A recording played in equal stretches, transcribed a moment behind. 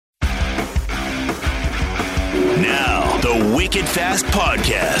Now, the Wicked Fast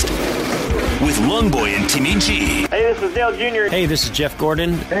Podcast with Lungboy and Timmy G. Hey, this is Dale Jr. Hey, this is Jeff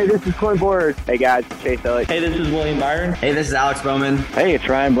Gordon. Hey, this is Clint Boyer. Hey, guys, it's Chase Elliott. Hey, this is William Byron. Hey, this is Alex Bowman. Hey, it's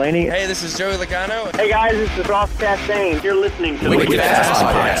Ryan Blaney. Hey, this is Joey Logano. Hey, guys, this is Ross Chastain. You're listening to the Wicked Fast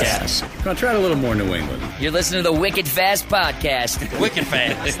Podcast. Come on, try it a little more New England. You're listening to the Wicked Fast Podcast. Wicked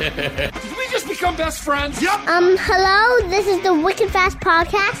Fast. Did we just become best friends? Yep. Hello, this is the Wicked Fast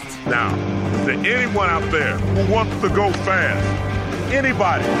Podcast. Now, to anyone out there who wants to go fast,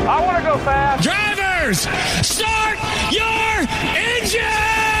 anybody. I want to go fast. Drivers, start your engines!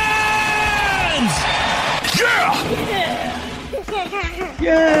 Yeah!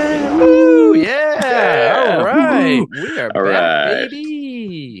 Yeah! Woo! Yeah! All right. We are All back, right.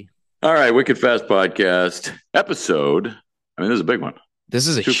 baby. All right, Wicked Fast Podcast episode. I mean, this is a big one. This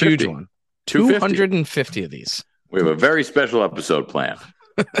is a 250. huge one. 250. 250 of these. We have a very special episode planned.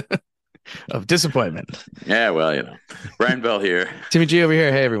 Of disappointment. Yeah, well, you know. Brian Bell here. Timmy G over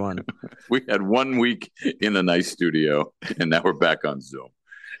here. Hey, everyone. We had 1 week in the nice studio, and now we're back on Zoom.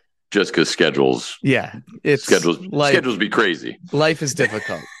 Just because schedules be crazy. Life is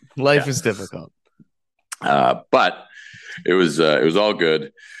difficult. Life is difficult. But it was all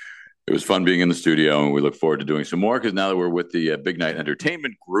good. It was fun being in the studio, and we look forward to doing some more because now that we're with the Big Night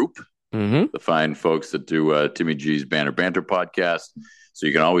Entertainment Group, the fine folks that do Timmy G's Banner Banter podcast. So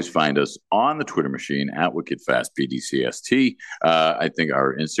you can always find us on the Twitter machine at WickedFastPDCST. I think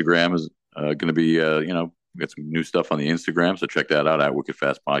our Instagram is going to be, we got some new stuff on the Instagram. So check that out at Wicked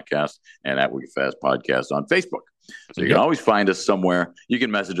Fast Podcast and at Wicked Fast Podcast on Facebook. So you can always find us somewhere. You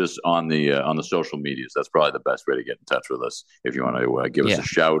can message us on the social medias. That's probably the best way to get in touch with us if you want to give us a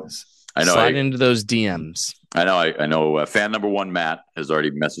shout. I know. Slide into those DMs. I know. Fan number one, Matt, has already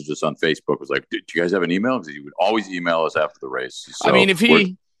messaged us on Facebook. Was like, "Do you guys have an email?" Because he would always email us after the race. So I mean, if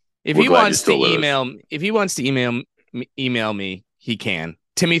he wants to email me, he can.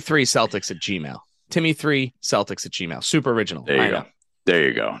 Timmy3Celtics at Gmail. Timmy3Celtics@gmail. Super original. There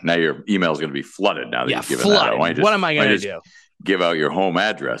you go. Now your email is going to be flooded. Now that you've given flooded. that out. What am I going to do? Give out your home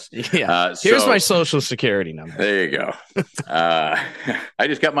address. Yeah. Here's my social security number. There you go. I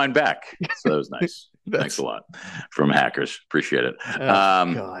just got mine back. So that was nice. Thanks a lot from hackers. Appreciate it.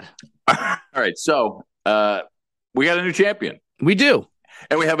 God. All right. So we got a new champion. We do.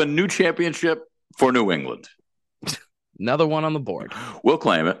 And we have a new championship for New England. Another one on the board. We'll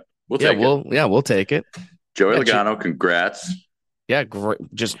claim it. We'll take it. Joey Logano, congrats. Yeah, great.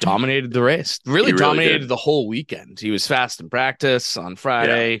 Just dominated the race. Really dominated the whole weekend. He was fast in practice on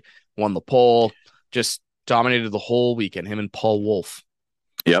Friday, won the pole, just dominated the whole weekend, him and Paul Wolfe.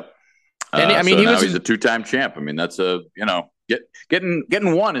 Yep. And he's a two-time champ. I mean, that's getting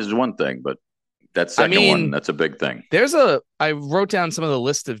one is one thing, but that second one, that's a big thing. I wrote down some of the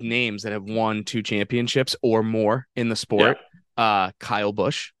list of names that have won 2 championships or more in the sport. Yeah. Kyle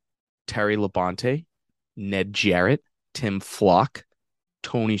Busch, Terry Labonte, Ned Jarrett, Tim Flock,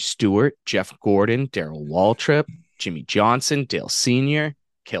 Tony Stewart, Jeff Gordon, Darrell Waltrip, Jimmy Johnson, Dale Sr.,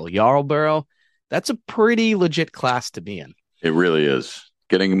 Cale Yarborough. That's a pretty legit class to be in. It really is.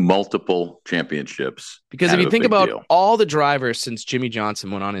 Getting multiple championships. Because if you think about all the drivers since Jimmy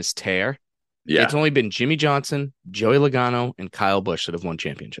Johnson went on his tear, it's only been Jimmy Johnson, Joey Logano, and Kyle Busch that have won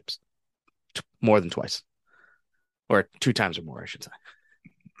championships. More than twice. Or 2 times or more, I should say.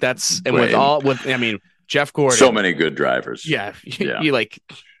 Jeff Gordon. So many good drivers. Yeah.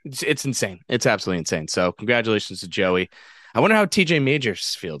 It's insane. It's absolutely insane. So congratulations to Joey. I wonder how TJ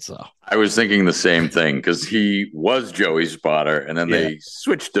Majors feels, though. I was thinking the same thing because he was Joey's spotter, and then they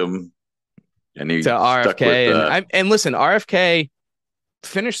switched him, and he to RFK. And listen, RFK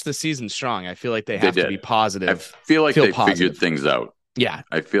finished the season strong. I feel like they have to be positive. I feel like they figured things out. Yeah.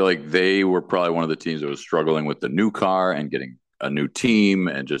 I feel like they were probably one of the teams that was struggling with the new car and getting a new team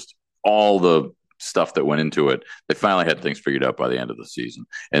and just all the stuff that went into it. They finally had things figured out by the end of the season,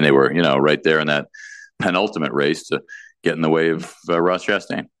 and they were, right there in that penultimate race to get in the way of Ross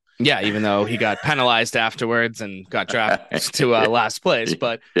Chastain. Yeah, even though he got penalized afterwards and got dropped to last place.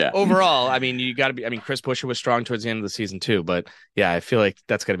 But overall, Chris Buescher was strong towards the end of the season too. But I feel like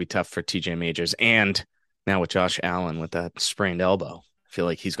that's got to be tough for TJ Majors. And now with Josh Allen with that sprained elbow, I feel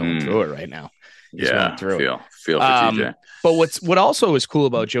like he's going through it right now. Feel for TJ. But what also is cool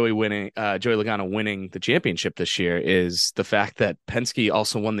about Joey Logano winning the championship this year is the fact that Penske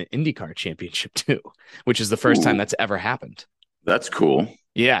also won the IndyCar championship too, which is the first time that's ever happened. That's cool.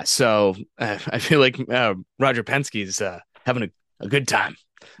 Yeah, so I feel like Roger Penske's having a good time.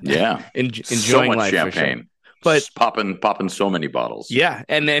 Yeah, enjoying so much life champagne, sure. But just popping so many bottles. Yeah,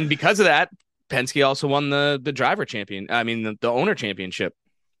 and then because of that, Penske also won the driver champion. The owner championship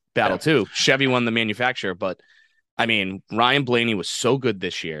battle too. Chevy won the manufacturer, but I mean, Ryan Blaney was so good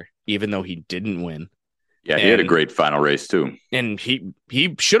this year, even though he didn't win. Yeah, he had a great final race too. And he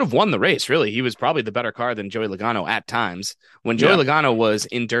should have won the race, really. He was probably the better car than Joey Logano at times. When Joey Logano was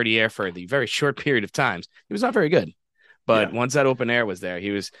in dirty air for the very short period of times, he was not very good. But once that open air was there,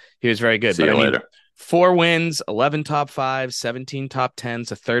 he was very good. See you later. 4 wins, 11 top 5s, 17 top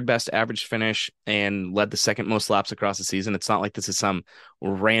 10s, a third best average finish, and led the second most laps across the season. It's not like this is some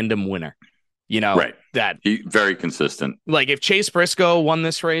random winner. Right. That he very consistent. Like if Chase Briscoe won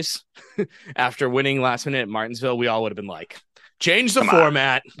this race after winning last minute at Martinsville, we all would have been like, change the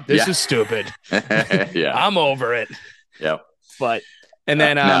format. This is stupid. I'm over it. Yeah. But, and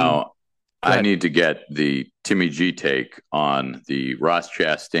then, now I need to get the Timmy G take on the Ross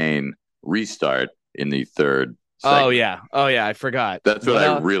Chastain restart in the third segment. Oh yeah. I forgot. That's what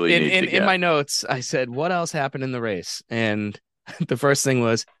I really need to get. In my notes, I said, what else happened in the race? And the first thing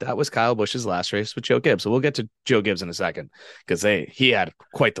was that was Kyle Busch's last race with Joe Gibbs. So we'll get to Joe Gibbs in a second because he had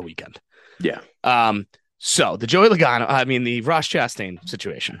quite the weekend. Yeah. So the the Ross Chastain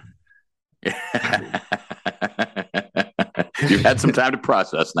situation. You've had some time to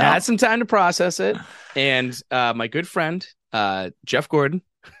process now. I had some time to process it. And my good friend, Jeff Gordon.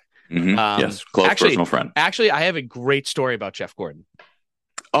 Yes, close personal friend. Actually, I have a great story about Jeff Gordon.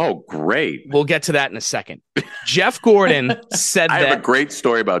 Oh, great. We'll get to that in a second. Jeff Gordon said I have a great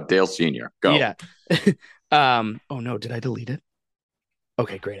story about Dale Sr. Go. Yeah. Oh, no. Did I delete it?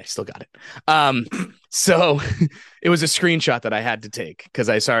 Okay, great. I still got it. So it was a screenshot that I had to take because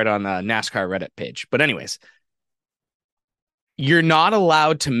I saw it on the NASCAR Reddit page. But anyways, you're not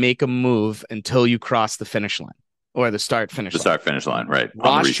allowed to make a move until you cross the finish line or the start-finish line. The start-finish line, right.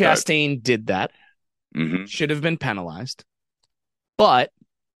 Ross Chastain did that. Should have been penalized. But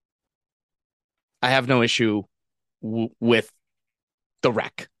I have no issue with the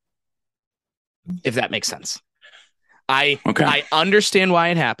wreck, if that makes sense. I understand why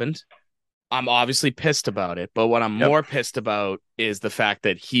it happened. I'm obviously pissed about it, but what I'm more pissed about is the fact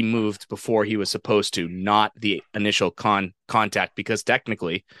that he moved before he was supposed to, not the initial contact, because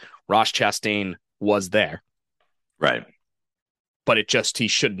technically Ross Chastain was there. Right. But he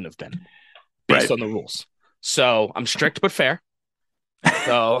shouldn't have been based on the rules. So I'm strict but fair.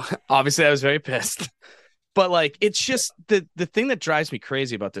 So obviously I was very pissed, but it's just the thing that drives me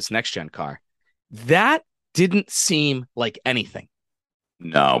crazy about this next gen car. That didn't seem like anything.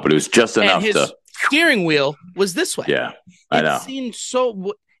 No, but it was just enough. And his steering wheel was this way. Yeah, I know. It seemed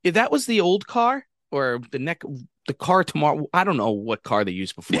so. If that was the old car or the car tomorrow, I don't know what car they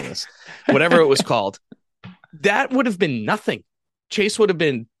used before this, whatever it was called, that would have been nothing. Chase would have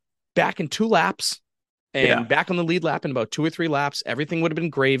been back in 2 laps. And back on the lead lap in about 2 or 3 laps, everything would have been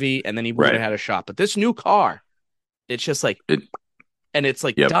gravy, and then he would have had a shot. But this new car, it's just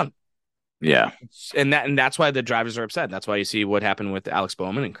done. Yeah, and that's why the drivers are upset. That's why you see what happened with Alex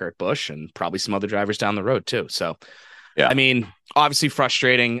Bowman and Kurt Busch, and probably some other drivers down the road too. So, I mean, obviously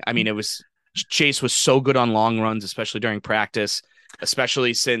frustrating. I mean, Chase was so good on long runs, especially during practice,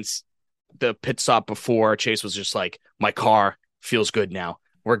 especially since the pit stop before. Chase was just like, my car feels good now.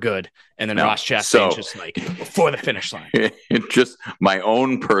 We're good. And then Ross Chastain just before the finish line. Just my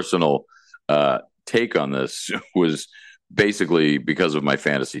own personal take on this was basically because of my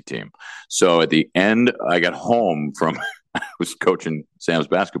fantasy team. So at the end, I got home I was coaching Sam's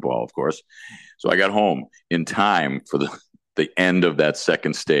basketball, of course. So I got home in time for the end of that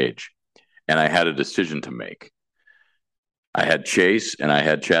second stage. And I had a decision to make. I had Chase and I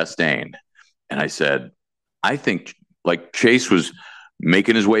had Chastain. And I said, I think Chase was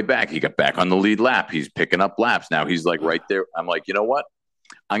making his way back. He got back on the lead lap. He's picking up laps. Now he's right there. I'm like, you know what?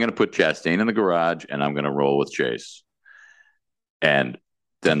 I'm going to put Chastain in the garage and I'm going to roll with Chase. And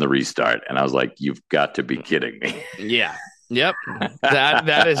then the restart. And I was like, you've got to be kidding me. Yeah. Yep.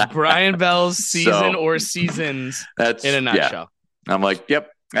 That is Brian Bell's season or seasons in a nutshell. Yeah. I'm like,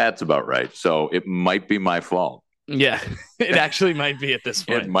 yep, that's about right. So it might be my fault. Yeah, it actually might be at this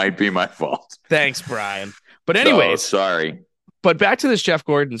point. It might be my fault. Thanks, Brian. But anyways. Sorry. But back to this Jeff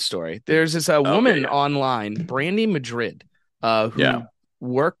Gordon story. There's this woman online, Brandy Madrid, who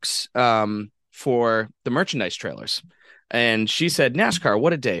works for the merchandise trailers. And she said, NASCAR,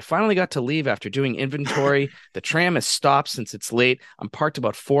 what a day. Finally got to leave after doing inventory. The tram has stopped since it's late. I'm parked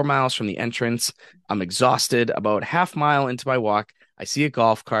about 4 miles from the entrance. I'm exhausted. About half mile into my walk, I see a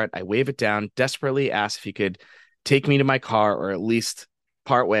golf cart. I wave it down, desperately ask if he could take me to my car or at least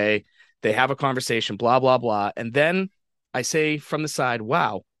part way. They have a conversation, blah, blah, blah. And then I say from the side,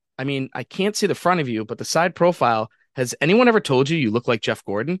 wow, I mean, I can't see the front of you, but the side profile, has anyone ever told you look like Jeff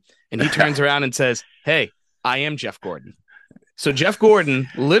Gordon? And he turns around and says, hey, I am Jeff Gordon. So Jeff Gordon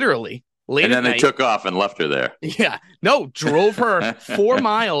literally And then they took off and left her there. Yeah. No, drove her 4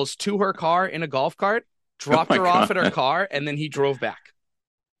 miles to her car in a golf cart, dropped her off at her car, and then he drove back.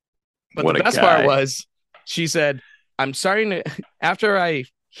 But the best part was, she said, I'm sorry to, after I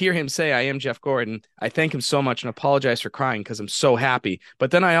hear him say I am Jeff Gordon, I thank him so much and apologize for crying because I'm so happy.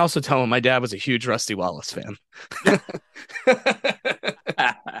 But then I also tell him my dad was a huge Rusty Wallace fan.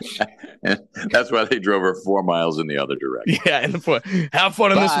 That's why they drove her 4 miles in the other direction. Yeah, and have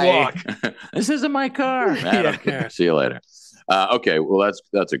fun on this walk. This isn't my car. I don't care. See you later. Okay, well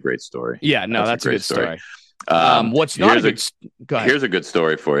that's a great story. Yeah, no, that's a good story. What's not a good? Go ahead. Here's a good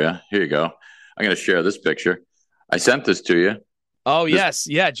story for you. Here you go. I'm going to share this picture. I sent this to you. Oh, yes.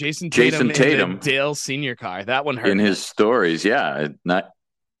 Yeah. Jason Tatum. Dale Senior car. That one hurt. In his stories. Yeah.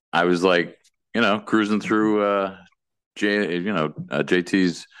 I was like, cruising through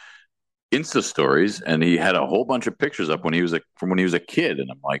JT's Insta stories, and he had a whole bunch of pictures up from when he was a kid. And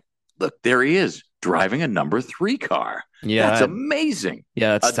I'm like, look, there he is driving a number 3 car. Yeah. That's amazing.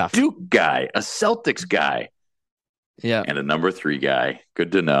 Yeah. That's tough. A Duke guy, a Celtics guy. Yeah. And a number 3 guy.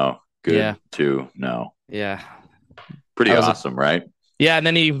 Good to know. Good to know. Yeah. Pretty awesome, right? Yeah, and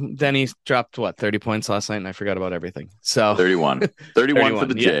then he dropped 30 points last night, and I forgot about everything. So 31 for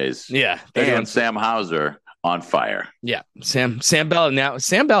the Jays. Yeah, and Sam Hauser on fire. Yeah, Sam Bell. Now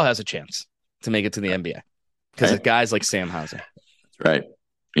Sam Bell has a chance to make it to the NBA because of guys like Sam Hauser. That's right.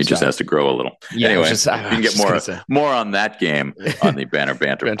 He just has to grow a little. Yeah, anyway, you can get more on that game on the Banner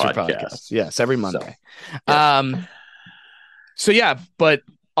Banter podcast. Yes, every Monday. So yeah, but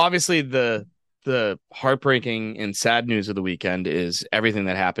obviously the heartbreaking and sad news of the weekend is everything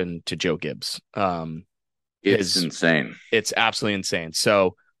that happened to Joe Gibbs. It's insane. It's absolutely insane.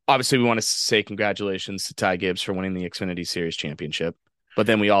 So obviously we want to say congratulations to Ty Gibbs for winning the Xfinity Series championship. But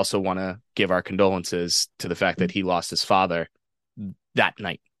then we also want to give our condolences to the fact that he lost his father that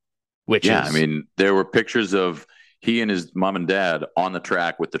night. I mean, there were pictures of he and his mom and dad on the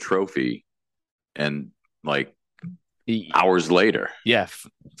track with the trophy and hours later. Yeah.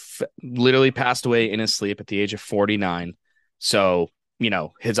 Literally passed away in his sleep at the age of 49. So,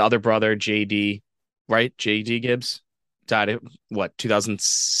 his other brother, JD, right? JD Gibbs died at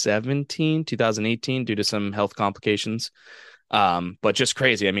 2017, 2018 due to some health complications. But just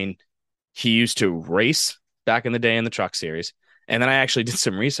crazy. I mean, he used to race back in the day in the Truck Series. And then I actually did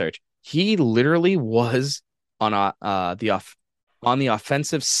some research. He literally was on the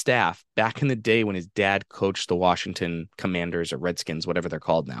offensive staff back in the day when his dad coached the Washington Commanders or Redskins, whatever they're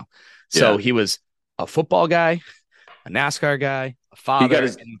called now. So he was a football guy, a NASCAR guy, a father.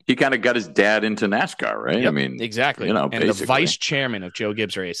 He kind of got his dad into NASCAR, right? Yep, I mean, exactly. And basically the vice chairman of Joe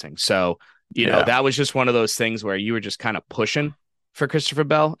Gibbs Racing. So, that was just one of those things where you were just kind of pushing for Christopher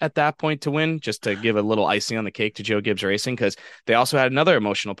Bell at that point to win, just to give a little icing on the cake to Joe Gibbs Racing, because they also had another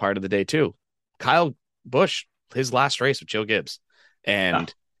emotional part of the day too. Kyle Busch, his last race with Joe Gibbs,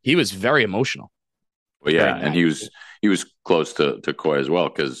 and he was very emotional. Well, yeah, and he was close to Coy as well,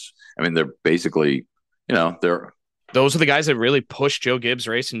 because I mean they're basically, those are the guys that really pushed Joe Gibbs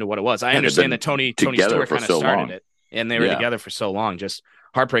Racing to what it was. I understand that Tony Stewart kind of started it, and they were together for so long, just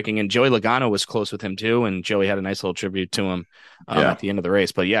heartbreaking. And Joey Logano was close with him too, and Joey had a nice little tribute to him at the end of the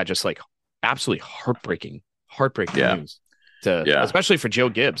race. But yeah, just absolutely heartbreaking news especially for Joe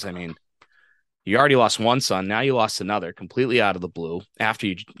Gibbs. I mean, you already lost one son, now you lost another completely out of the blue after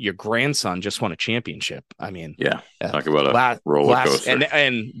your grandson just won a championship. I mean, talk about a roller coaster.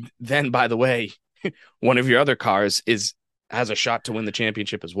 And then, by the way, one of your other cars has a shot to win the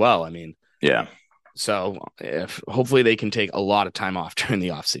championship as well. I mean, so hopefully they can take a lot of time off during the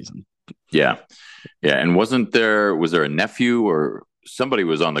off season. Yeah. And was there a nephew or somebody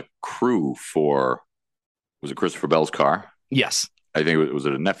was on the crew was it Christopher Bell's car? Yes. I think was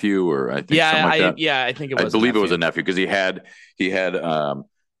it a nephew or I think something like that? Yeah, I think it was. I believe it was a nephew because he had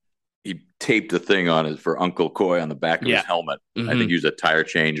he taped the thing on for Uncle Coy on the back of his helmet. Mm-hmm. I think he used a tire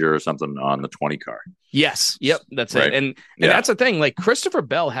changer or something on the 20 car. Yes. Yep. That's right. And that's the thing. Christopher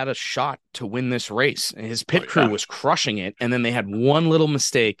Bell had a shot to win this race, and his pit crew was crushing it. And then they had one little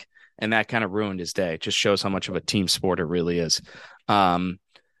mistake, and that kind of ruined his day. It just shows how much of a team sport it really is. But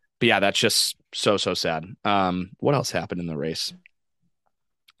yeah, that's just so sad. What else happened in the race?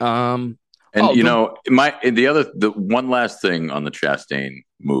 The one last thing on the Chastain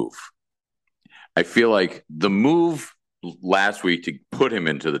move. I feel like the move last week to put him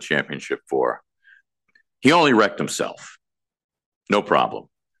into the championship 4, he only wrecked himself. No problem.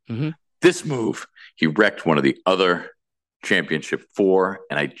 Mm-hmm. This move, he wrecked one of the other championship 4,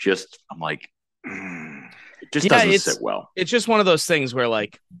 and I'm like, it just doesn't sit well. It's just one of those things where,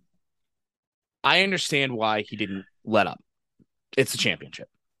 I understand why he didn't let up. It's a championship.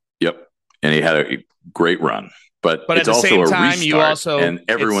 Yep. and he had a great run. But it's at the also same a time, restart, and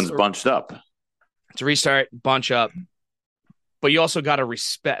everyone's bunched up. It's a restart, bunch up. But you also got to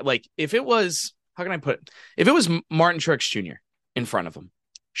respect, like, if it was, how can I put it? If it was Martin Truex Jr. in front of him,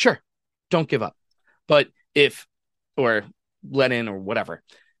 sure, don't give up. But or let in or whatever.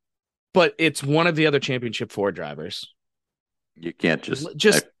 But it's one of the other Championship 4 drivers. You can't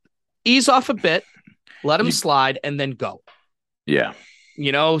just ease off a bit, let him slide, and then go. Yeah.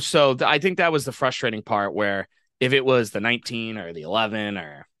 So I think that was the frustrating part, where if it was the 19 or the 11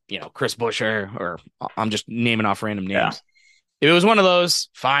 or, Chris Buescher, or I'm just naming off random names. Yeah. If it was one of those,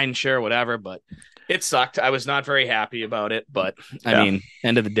 fine, sure, whatever. But it sucked. I was not very happy about it. But I mean,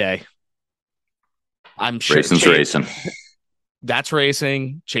 end of the day, I'm sure racing's racing. That's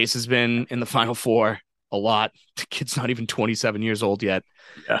racing. Chase has been in the Final Four a lot. The kid's not even 27 years old yet.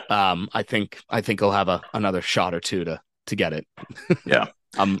 Yeah. I think he'll have another shot or two to get it. Yeah.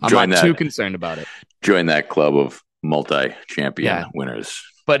 I'm not too concerned about it. Join that club of multi-champion winners.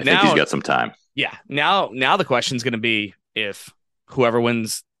 But I think he's got some time. Yeah. Now the question's going to be, if whoever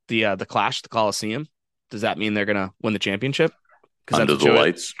wins the Clash, the Coliseum, does that mean they're going to win the championship? Under the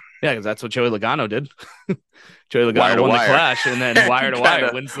lights. Yeah, because that's what Joey Logano did. Joey Logano won the Clash, and then wire to wire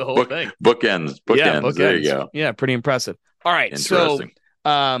wins the whole thing. Bookends. There you go. Yeah, pretty impressive. All right, so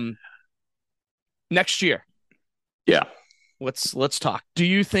next year. Yeah. Let's talk. Do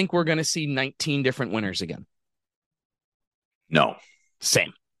you think we're going to see 19 different winners again? No.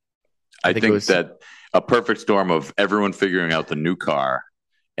 Same. I think that a perfect storm of everyone figuring out the new car,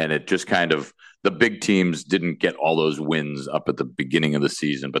 and it just kind of, the big teams didn't get all those wins up at the beginning of the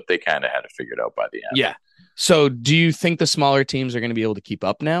season, but they kind of had it figured out by the end. Yeah. So do you think the smaller teams are going to be able to keep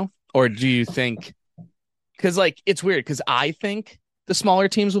up now? Or do you think, because it's weird, because I think the smaller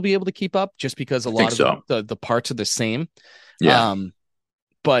teams will be able to keep up just because a lot of the parts are the same. Yeah.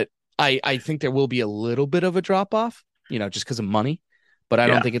 But I think there will be a little bit of a drop off, just because of money, but I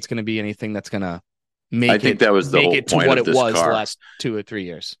don't think it's going to be anything that's going to that was the whole point to what of it was car. The last 2 or 3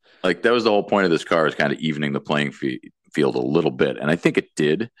 years. Like, that was the whole point of this car, is kind of evening the playing field a little bit. And I think it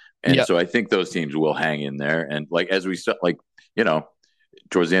did. And so I think those teams will hang in there. And as we saw,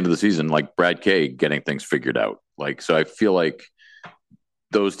 towards the end of the season, Brad Kay getting things figured out. So I feel like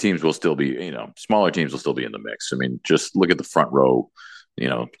those teams will still be, smaller teams will still be in the mix. I mean, just look at the front row,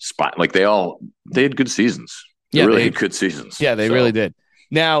 spot. They had good seasons. They had good seasons. Yeah, they really did.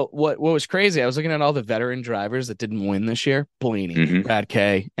 Now, what was crazy, I was looking at all the veteran drivers that didn't win this year. Blaney, Brad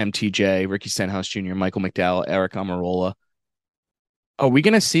Kay, MTJ, Ricky Stenhouse Jr., Michael McDowell, Eric Almirola. Are we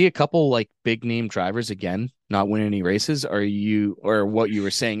going to see a couple big name drivers again not win any races? Or what you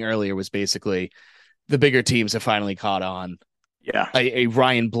were saying earlier was basically the bigger teams have finally caught on. Yeah. A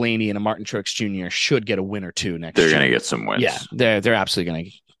Ryan Blaney and a Martin Truex Jr. should get a win or two next year. They're going to get some wins. Yeah, they're absolutely going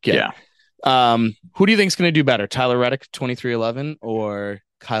to get it. Who do you think is going to do better, Tyler Reddick 2311 or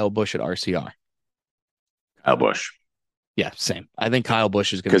Kyle Busch at RCR? Kyle Busch. Yeah, same. I think Kyle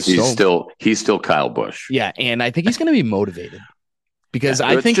Busch is going to, because he's still Kyle Busch. Yeah, and I think he's going to be motivated because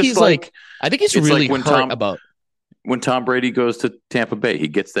I think he's really hurt about when Tom Brady goes to Tampa Bay. He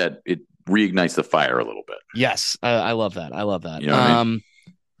gets that, it reignites the fire a little bit. Yes, I love that. You know what I mean?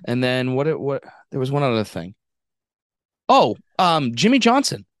 And then what there was one other thing. Jimmy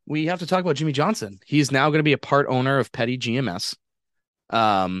Johnson. We have to talk about Jimmy Johnson. He's now going to be a part owner of Petty GMS.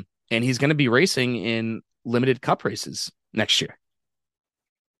 And he's going to be racing in limited cup races next year.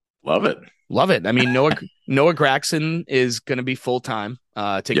 Love it. I mean, Noah Gragson is going to be full-time,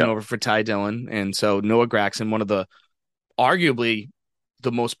 taking over for Ty Dillon. And so Noah Gragson, one of arguably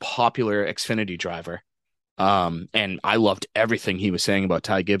the most popular Xfinity driver. And I loved everything he was saying about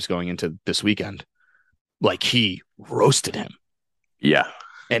Ty Gibbs going into this weekend. He roasted him. Yeah.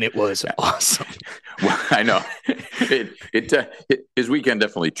 And it was awesome. Well, I know his weekend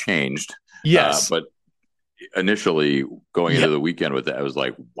definitely changed. Yes. But initially going into the weekend with that, I was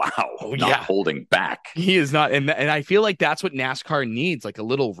like, wow, not holding back. He is not. And I feel like that's what NASCAR needs, a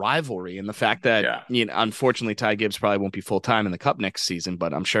little rivalry. And the fact that, unfortunately, Ty Gibbs probably won't be full time in the Cup next season,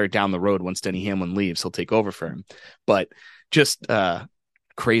 but I'm sure down the road, once Denny Hamlin leaves, he'll take over for him. But just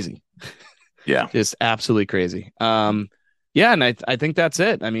crazy. Yeah. Just absolutely crazy. Yeah, and I think that's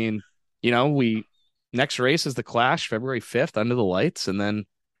it. I mean, next race is the Clash February 5th under the lights, and then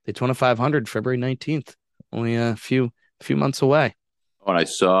Daytona 500 February 19th. Only a few months away. Oh, and I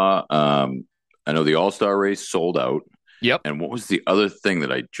saw, I know the All-Star race sold out. Yep. And what was the other thing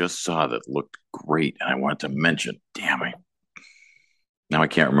that I just saw that looked great and I wanted to mention? Damn it. Now I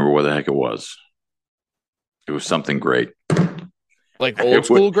can't remember what the heck it was. It was something great. Old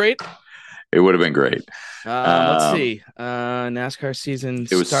school great? It would have been great. Let's see. NASCAR season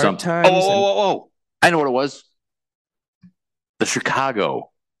it was start times. I know what it was. The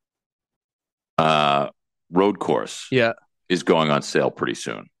Chicago road course is going on sale pretty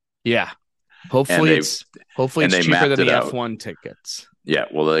soon. Yeah. Hopefully it's cheaper than the F1 tickets. Yeah,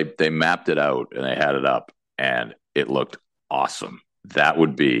 well, they mapped it out and they had it up, and it looked awesome. That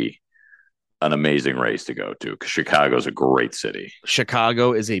would be an amazing race to go to because Chicago's a great city.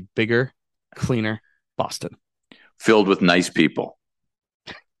 Chicago is a bigger, cleaner Boston. Filled with nice people.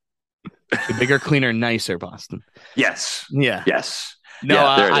 A bigger, cleaner, nicer Boston. Yes. Yeah. Yes. No,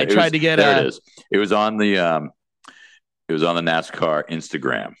 yeah, I tried to get there it is. It was on the NASCAR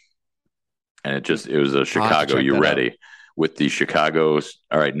Instagram. And it was a Chicago You Ready with the Chicago's.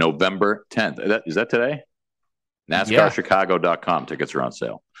 All right, November 10th. Is that today? NASCARChicago.com. Tickets are on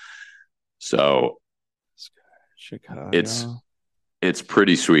sale. So Chicago. It's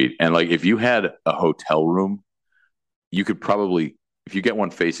pretty sweet. And like if you had a hotel room, you could probably, if you get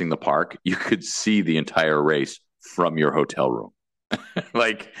one facing the park, you could see the entire race from your hotel room.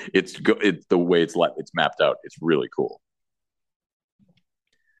 Like it's the way it's mapped out. It's really cool.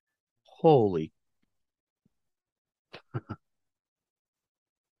 Holy.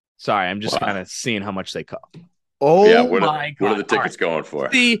 Sorry, I'm just kind of seeing how much they cost. Oh, yeah, my God. What are the tickets going for?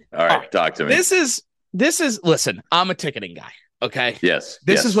 All right, talk to me. This is, listen, I'm a ticketing guy, okay? Yes.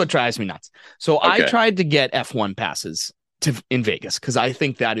 This is what drives me nuts. So I tried to get F1 passes in Vegas because I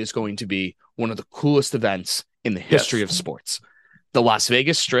think that is going to be one of the coolest events in the history of sports. The Las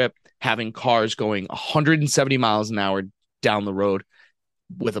Vegas Strip, having cars going 170 miles an hour down the road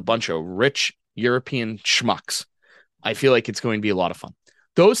with a bunch of rich European schmucks. I feel like it's going to be a lot of fun.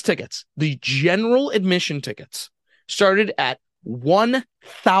 Those tickets, the general admission tickets, started at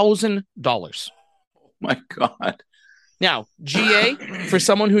 $1,000. Oh my God. Now, GA, for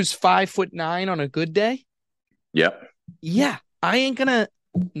someone who's 5'9" on a good day. Yep. Yeah, I ain't gonna.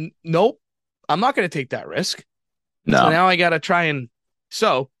 Nope. I'm not gonna take that risk. No. So now I gotta try and.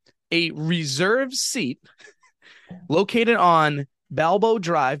 So a reserve seat located on Balboa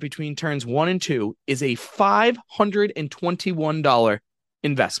Drive between turns 1 and 2 is a $521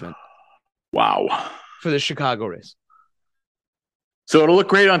 investment. Wow. For the Chicago race. So it'll look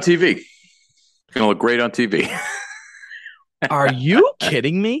great on TV. It's going to look great on TV. Are you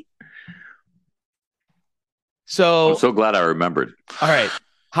kidding me? So I'm so glad I remembered. All right.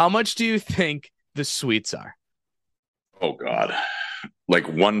 How much do you think the suites are? Oh, God. Like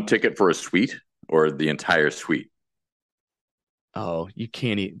one ticket for a suite or the entire suite? Oh, you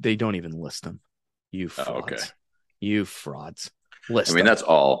can't. They don't even list them. You frauds. Oh, okay. You frauds. List them.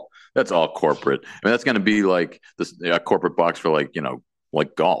 That's all corporate. I mean, that's going to be like a corporate box for like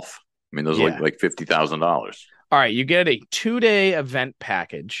golf. I mean, those are like $50,000. All right. You get a 2-day event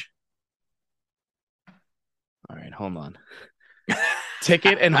package. All right. Hold on.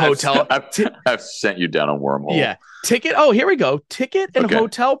 Ticket and hotel. I've sent you down a wormhole. Yeah. Ticket. Oh, here we go. Ticket and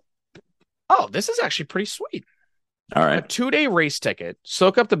hotel. Oh, this is actually pretty sweet. All right. A 2-day race ticket.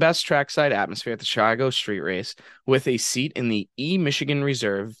 Soak up the best trackside atmosphere at the Chicago Street Race with a seat in the Michigan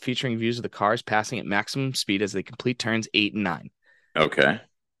Reserve featuring views of the cars passing at maximum speed as they complete turns 8 and 9. Okay.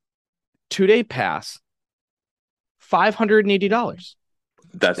 2-day pass, $580.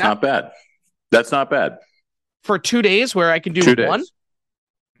 That's not bad. That's not bad. For 2 days where I can do 2 days. one?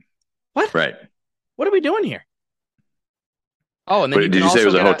 What? Right. What are we doing here? Oh, and then did you say it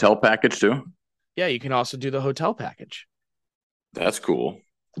was a hotel package too? Yeah, you can also do the hotel package. That's cool.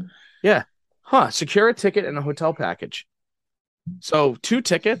 Yeah. Huh. Secure a ticket and a hotel package. So 2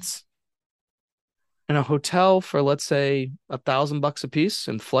 tickets and a hotel for, let's say, $1,000 a piece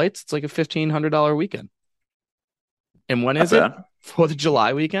and flights. It's like a $1,500 weekend. And when is it? 4th of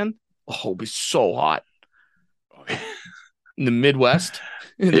July weekend? Oh, it'll be so hot. In the Midwest.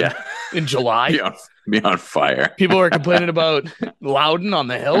 In July. Be on fire. People are complaining about Loudon on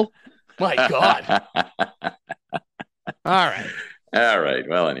the hill. My God. All right.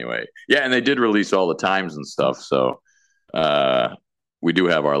 Well, anyway. Yeah, and they did release all the times and stuff. So we do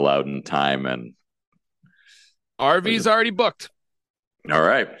have our Loudon time. And RV's already booked. All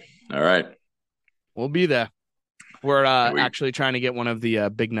right. We'll be there. We're actually trying to get one of the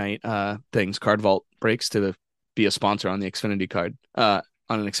big night things, Card Vault breaks, to be a sponsor on the Xfinity card, on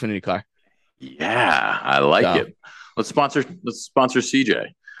an Xfinity car. Yeah, I like it. Let's sponsor CJ.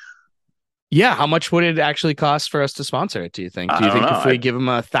 Yeah, how much would it actually cost for us to sponsor it? Do you think? Do you think if we give him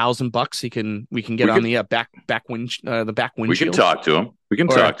 $1,000, we can get on the back windshield? We can talk to him.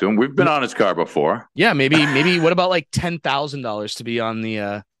 We've been on his car before. Yeah, maybe. What about like $10,000 to be on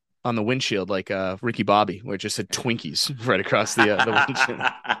the windshield, like Ricky Bobby, where it just said Twinkies right across the windshield?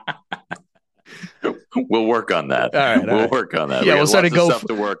 We'll work on that. All right, we'll work on that. Yeah, we'll start stuff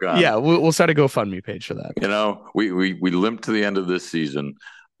to work on. Yeah, we'll start a GoFundMe page for that. You know, we limped to the end of this season,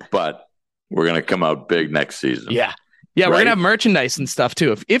 but we're going to come out big next season. Yeah. Yeah, right? We're going to have merchandise and stuff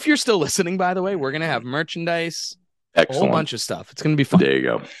too. If you're still listening, by the way, we're going to have merchandise. Excellent. A whole bunch of stuff. It's going to be fun. There you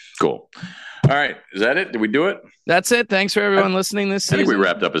go. Cool. All right. Is that it? Did we do it? That's it. Thanks for everyone listening this season. I think we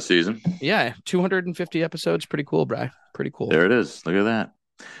wrapped up a season. Yeah. 250 episodes. Pretty cool, Bri. Pretty cool. There it is. Look at that.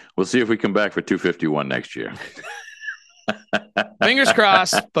 We'll see if we come back for 251 next year. Fingers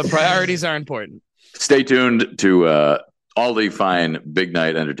crossed, but priorities are important. Stay tuned to all the fine Big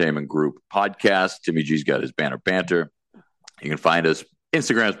Night Entertainment Group podcasts. Timmy G's got his banter. You can find us.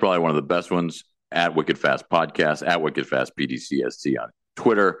 Instagram is probably one of the best ones, at Wicked Fast Podcast, at Wicked Fast PDCST on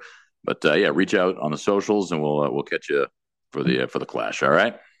Twitter. But reach out on the socials, and we'll catch you for the clash. All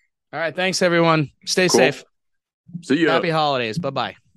right. All right. Thanks, everyone. Stay safe. See you. Happy holidays. Bye-bye.